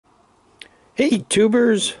Hey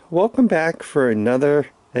tubers, welcome back for another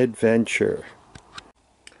adventure.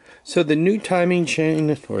 So the new timing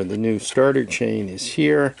chain, or the new starter chain, is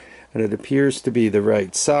here, and it appears to be the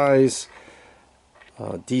right size,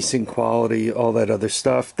 decent quality, all that other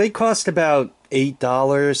stuff. They cost about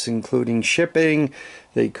 $8 including shipping.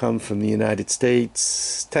 They come from the United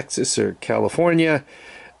States, Texas or California,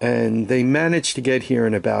 and they managed to get here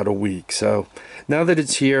in about a week. So now that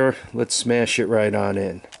it's here, let's smash it right on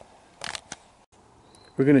in.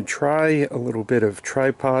 We're going to try a little bit of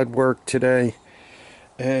tripod work today,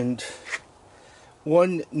 and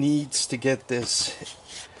one needs to get this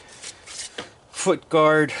foot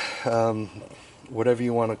guard, whatever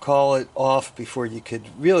you want to call it, off before you could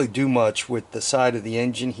really do much with the side of the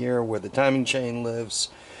engine here where the timing chain lives.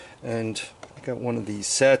 And I got one of these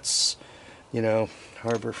sets, you know,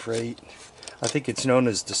 Harbor Freight. I think it's known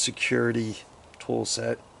as the security tool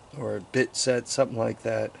set or a bit set, something like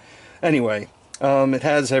that. Anyway, it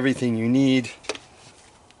has everything you need.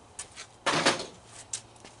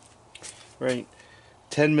 Right,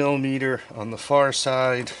 10mm on the far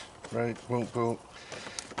side. Right, boom, boom.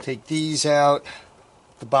 Take these out.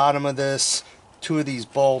 The bottom of this, two of these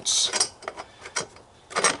bolts.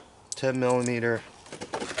 10mm.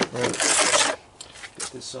 Right. Get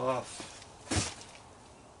this off.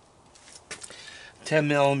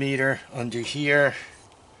 10mm under here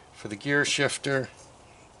for the gear shifter.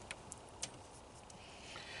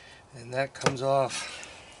 And that comes off.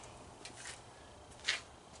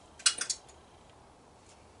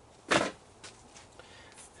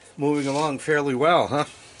 Moving along fairly well, huh?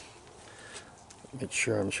 Make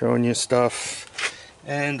sure I'm showing you stuff.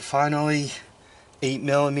 And finally,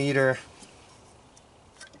 8mm.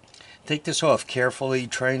 Take this off carefully.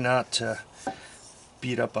 Try not to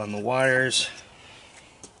beat up on the wires.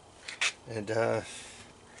 And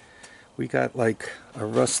we got like a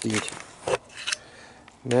rusty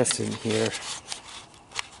mess in here.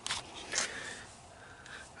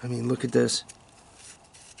 I mean, look at this.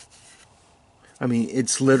 I mean,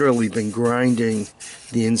 it's literally been grinding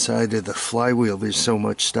the inside of the flywheel. There's so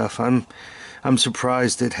much stuff. I'm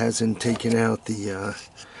surprised it hasn't taken out the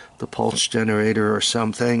pulse generator or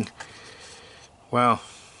something. Wow.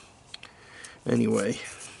 Anyway,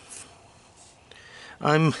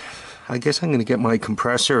 I guess I'm going to get my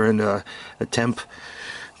compressor and attempt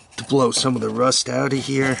to blow some of the rust out of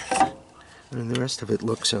here. And the rest of it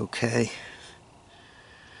looks okay.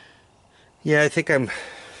 Yeah, I think I'm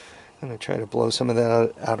going to try to blow some of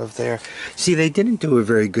that out of there. See, they didn't do a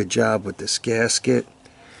very good job with this gasket.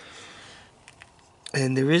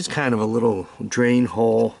 And there is kind of a little drain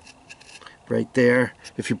hole right there.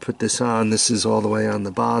 If you put this on, this is all the way on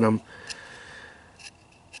the bottom.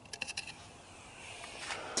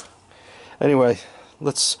 Anyway,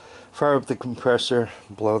 let's fire up the compressor,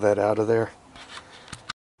 blow that out of there.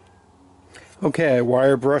 Okay, I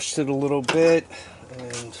wire brushed it a little bit,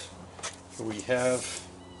 and here we have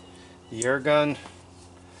the air gun.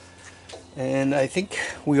 And I think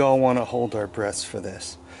we all want to hold our breaths for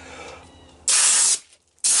this.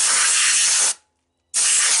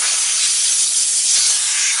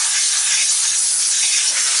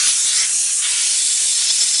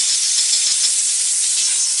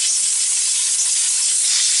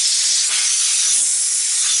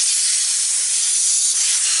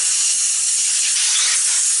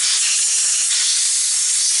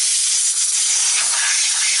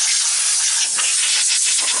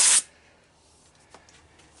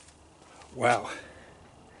 Wow.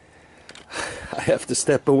 I have to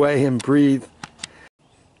step away and breathe.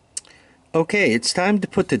 Okay, it's time to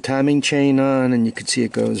put the timing chain on, and you can see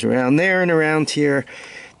it goes around there and around here.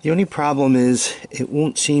 The only problem is it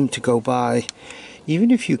won't seem to go by. Even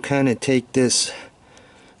if you kind of take this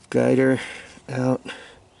guider out,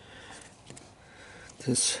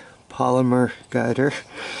 this polymer guider,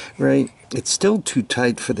 right? It's still too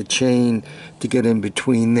tight for the chain to get in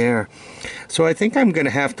between there. So I think I'm going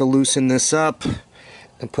to have to loosen this up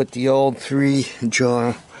and put the old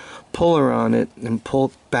 3-jaw puller on it and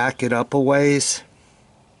back it up a ways.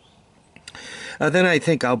 Then I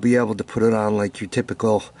think I'll be able to put it on like your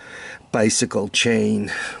typical bicycle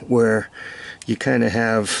chain, where you kind of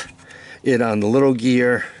have it on the little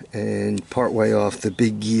gear and part way off the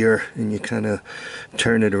big gear, and you kind of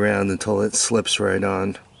turn it around until it slips right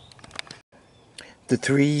on. The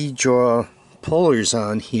 3-jaw puller's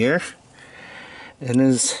on here, and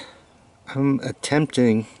as I'm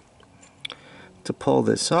attempting to pull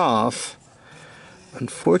this off,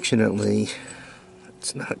 unfortunately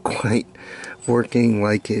it's not quite working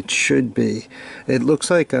like it should be. It looks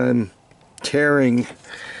like I'm tearing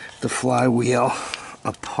the flywheel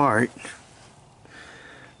apart.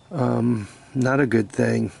 not a good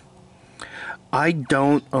thing. I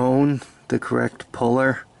don't own the correct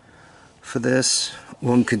puller for this.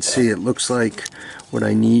 One could see it looks like what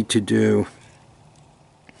I need to do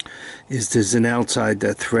is there's an outside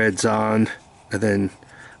that threads on and then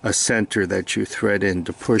a center that you thread in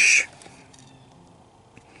to push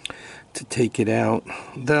to take it out.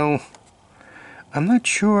 Though I'm not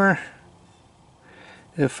sure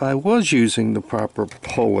if I was using the proper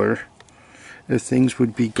puller if things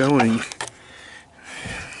would be going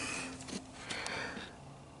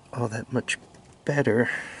all that much better.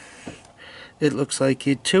 It looks like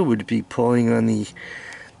it too would be pulling on the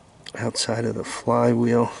outside of the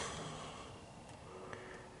flywheel.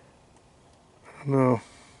 I don't know.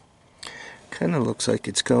 Kind of looks like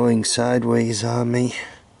it's going sideways on me.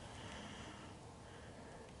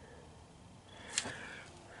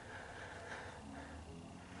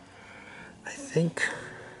 I think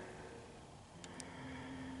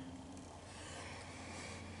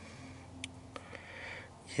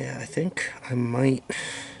yeah, I think I might.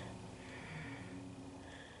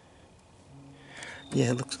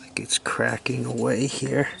 Yeah, it looks like it's cracking away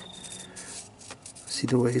here. See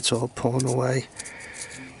the way it's all pulling away?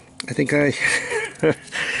 I think I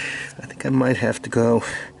think I might have to go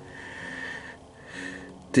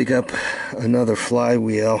dig up another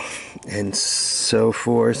flywheel and so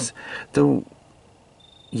forth. Though,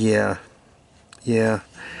 yeah,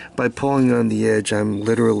 by pulling on the edge, I'm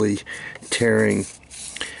literally tearing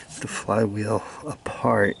the flywheel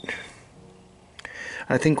apart.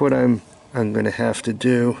 I think what I'm going to have to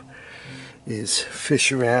do is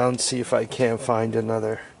fish around, see if I can't find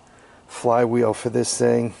another flywheel for this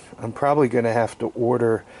thing. I'm probably going to have to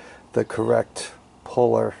order the correct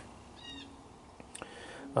puller.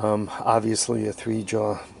 Obviously a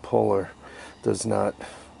 3-jaw puller does not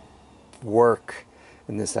work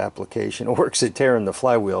in this application. It works at tearing the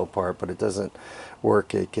flywheel apart, but it doesn't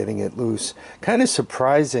work at getting it loose. Kind of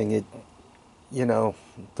surprising. It, you know,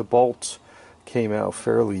 the bolts came out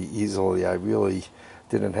fairly easily. I really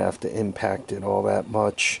didn't have to impact it all that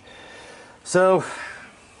much. So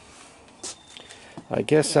I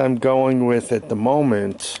guess I'm going with, at the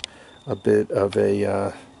moment, a bit of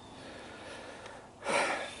a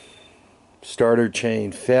starter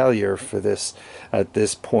chain failure for this at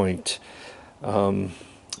this point.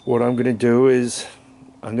 What I'm going to do is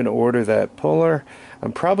I'm going to order that puller.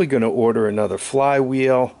 I'm probably going to order another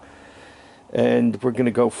flywheel, and we're going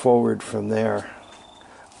to go forward from there.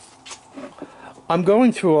 I'm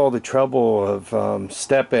going through all the trouble of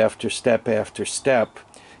step after step after step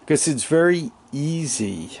because it's very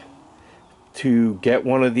easy to get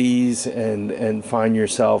one of these and find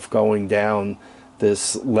yourself going down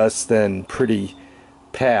this less than pretty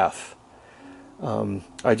path.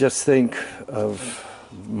 I just think of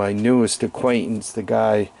my newest acquaintance, the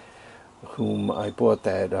guy whom I bought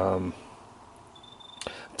that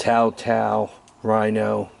Tao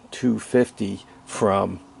Rhino 250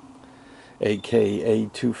 from, aka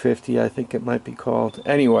 250 I think it might be called.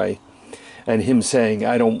 Anyway, and him saying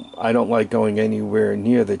I don't like going anywhere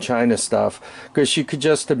near the China stuff, because you could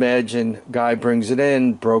just imagine, guy brings it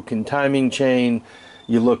in, broken timing chain,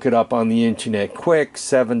 you look it up on the internet quick,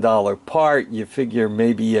 $7 part, you figure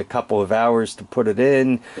maybe a couple of hours to put it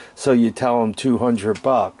in, so you tell him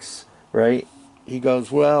 $200, right? He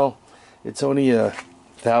goes, well, it's only a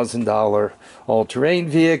 $1,000 all-terrain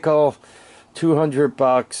vehicle,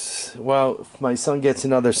 $200, well, if my son gets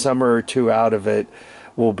another summer or two out of it,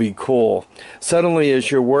 will be cool. Suddenly,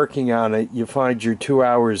 as you're working on it, you find your 2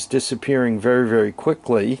 hours disappearing very, very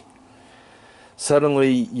quickly.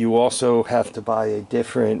 Suddenly, you also have to buy a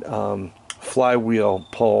different flywheel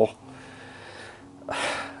pull,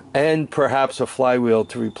 and perhaps a flywheel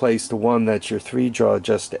to replace the one that your 3-jaw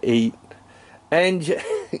just ate. And,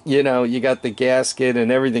 you know, you got the gasket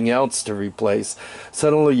and everything else to replace.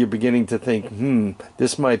 Suddenly, you're beginning to think,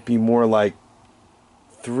 this might be more like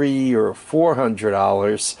 $300 or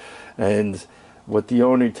 $400, and what the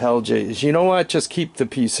owner tells you is, you know what, just keep the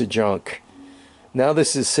piece of junk. Now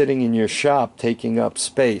this is sitting in your shop taking up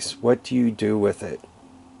space. What do you do with it?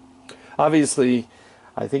 Obviously,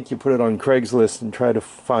 I think you put it on Craigslist and try to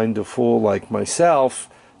find a fool like myself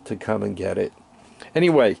to come and get it.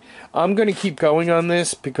 Anyway, I'm going to keep going on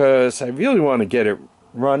this because I really want to get it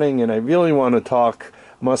running, and I really want to talk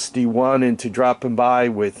Musty One into dropping by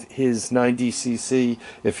with his 90cc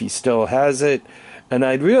if he still has it, and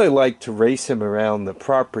I'd really like to race him around the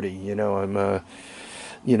property. You know, I'm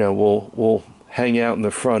you know, we'll hang out in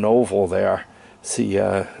the front oval there, see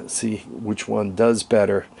which one does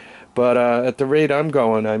better. But at the rate I'm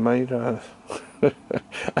going, I might I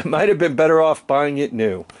might have been better off buying it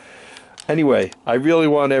new. Anyway, I really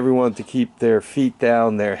want everyone to keep their feet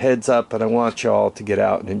down, their heads up, and I want y'all to get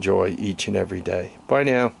out and enjoy each and every day. Bye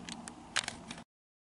now.